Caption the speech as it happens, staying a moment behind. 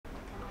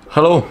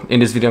Hello, in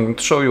this video I'm going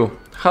to show you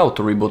how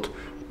to reboot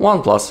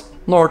OnePlus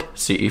Nord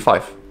CE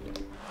 5.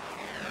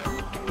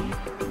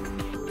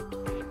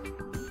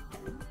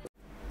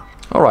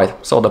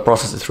 Alright, so the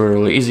process is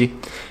really easy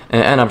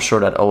and I'm sure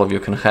that all of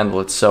you can handle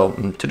it. So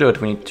to do it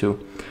we need to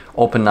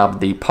open up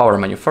the power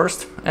menu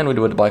first, and we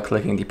do it by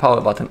clicking the power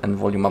button and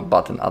volume up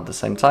button at the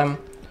same time.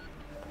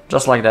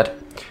 Just like that.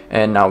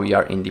 And now we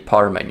are in the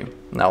power menu.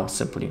 Now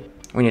simply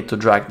we need to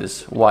drag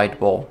this white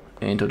ball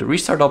into the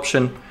restart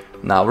option.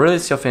 Now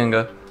release your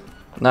finger.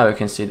 Now you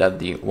can see that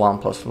the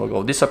OnePlus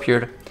logo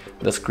disappeared,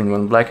 the screen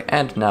went black,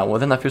 and now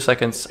within a few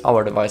seconds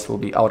our device will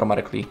be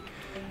automatically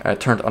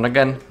turned on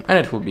again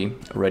and it will be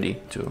ready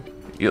to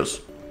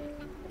use.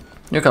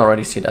 You can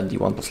already see that the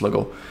OnePlus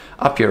logo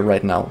appear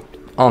right now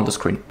on the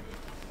screen.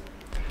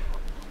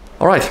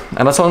 Alright,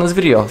 and that's all in this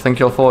video. Thank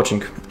you all for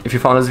watching. If you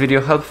found this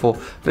video helpful,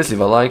 please leave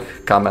a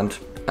like, comment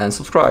and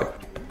subscribe.